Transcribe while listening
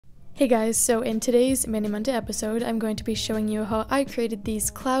Hey guys, so in today's Mini Monday episode, I'm going to be showing you how I created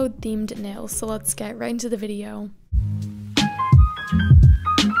these cloud-themed nails, so let's get right into the video.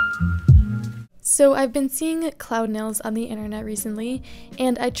 So I've been seeing cloud nails on the internet recently,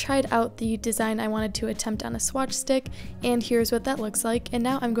 and I tried out the design I wanted to attempt on a swatch stick, and here's what that looks like, and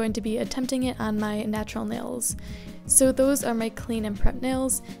now I'm going to be attempting it on my natural nails. So those are my clean and prep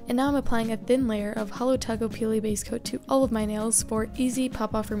nails, and now I'm applying a thin layer of Holo Taco Peely base coat to all of my nails for easy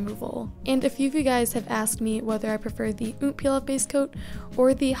pop-off removal. And a few of you guys have asked me whether I prefer the Peel Off base coat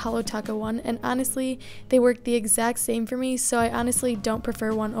or the Holo Taco one, and honestly, they work the exact same for me, so I honestly don't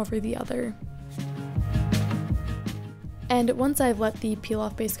prefer one over the other. And once I've let the peel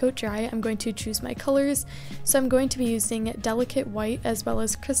off base coat dry, I'm going to choose my colors. So I'm going to be using Delicate White as well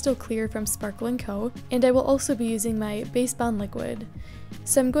as Crystal Clear from Sparkle & Co. And I will also be using my Base Bond Liquid.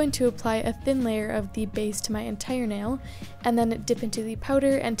 So I'm going to apply a thin layer of the base to my entire nail, and then dip into the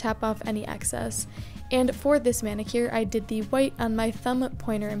powder and tap off any excess. And for this manicure, I did the white on my thumb,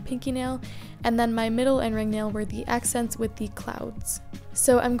 pointer, and pinky nail, and then my middle and ring nail were the accents with the clouds.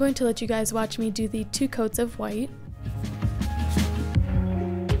 So I'm going to let you guys watch me do the 2 coats of white.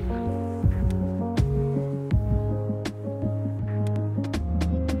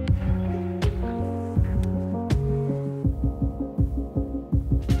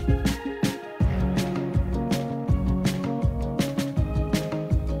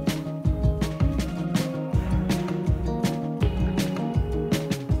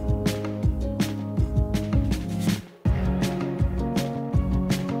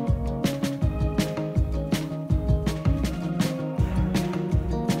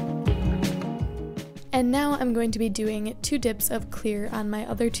 And now I'm going to be doing 2 dips of clear on my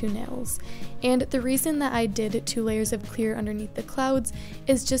other 2 nails. And the reason that I did 2 layers of clear underneath the clouds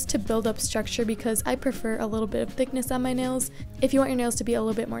is just to build up structure, because I prefer a little bit of thickness on my nails. If you want your nails to be a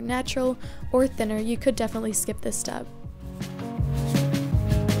little bit more natural or thinner, you could definitely skip this step.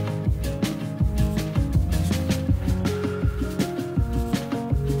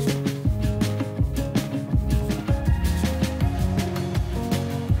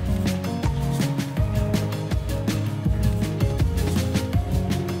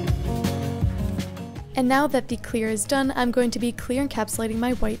 And now that the clear is done, I'm going to be clear encapsulating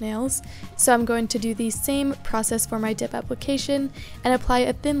my white nails. So I'm going to do the same process for my dip application and apply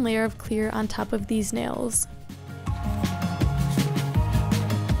a thin layer of clear on top of these nails.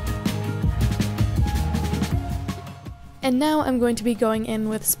 And now I'm going to be going in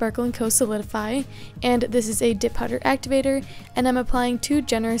with Sparkle & Co. Solidify, and this is a dip powder activator, and I'm applying 2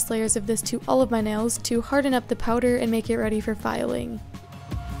 generous layers of this to all of my nails to harden up the powder and make it ready for filing.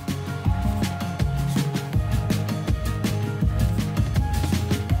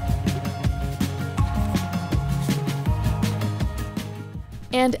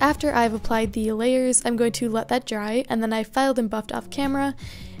 And after I've applied the layers, I'm going to let that dry, and then I filed and buffed off camera.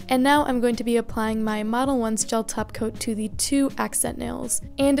 And now I'm going to be applying my Model 1's gel top coat to the 2 accent nails.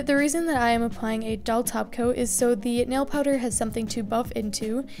 And the reason that I am applying a gel top coat is so the nail powder has something to buff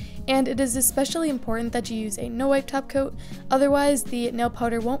into, and it is especially important that you use a no wipe top coat, otherwise the nail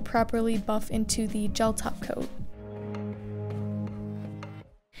powder won't properly buff into the gel top coat.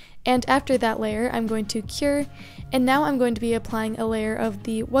 And after that layer, I'm going to cure, and now I'm going to be applying a layer of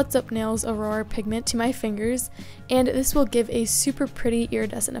the What's Up Nails Aurora pigment to my fingers, and this will give a super pretty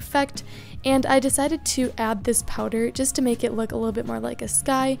iridescent effect. And I decided to add this powder just to make it look a little bit more like a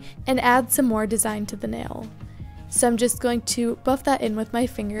sky and add some more design to the nail. So I'm just going to buff that in with my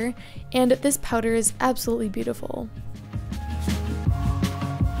finger, and this powder is absolutely beautiful.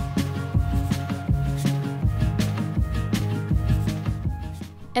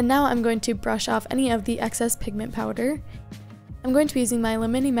 And now I'm going to brush off any of the excess pigment powder. I'm going to be using my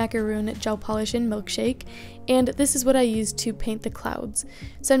Lemony Macaroon Gel Polish in Milkshake, and this is what I use to paint the clouds.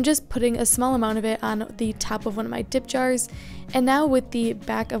 So I'm just putting a small amount of it on the top of one of my dip jars, and now with the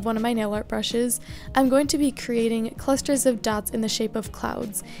back of one of my nail art brushes, I'm going to be creating clusters of dots in the shape of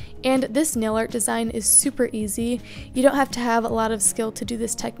clouds. And this nail art design is super easy. You don't have to have a lot of skill to do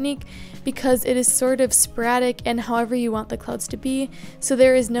this technique, because it is sort of sporadic and however you want the clouds to be, so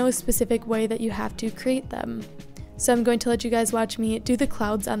there is no specific way that you have to create them. So I'm going to let you guys watch me do the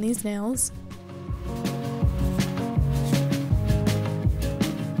clouds on these nails.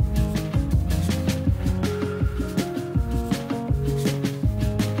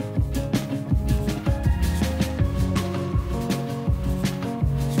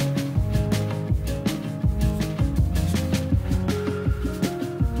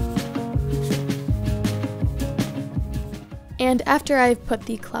 And after I've put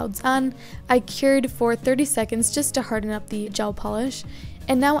the clouds on, I cured for 30 seconds just to harden up the gel polish.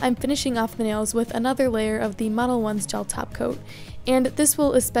 And now I'm finishing off the nails with another layer of the Model 1's gel top coat. And this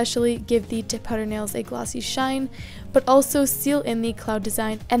will especially give the dip powder nails a glossy shine, but also seal in the cloud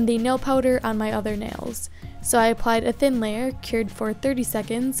design and the nail powder on my other nails. So I applied a thin layer, cured for 30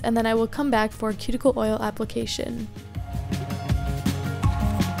 seconds, and then I will come back for cuticle oil application.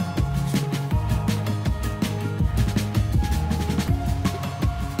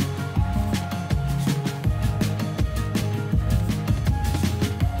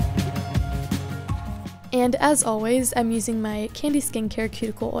 And as always, I'm using my Candy Skincare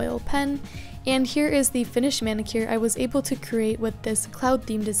Cuticle Oil pen, and here is the finished manicure I was able to create with this cloud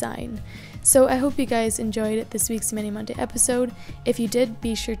theme design. So I hope you guys enjoyed this week's Mani Monday episode. If you did,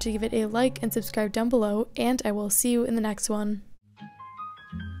 be sure to give it a like and subscribe down below, and I will see you in the next one.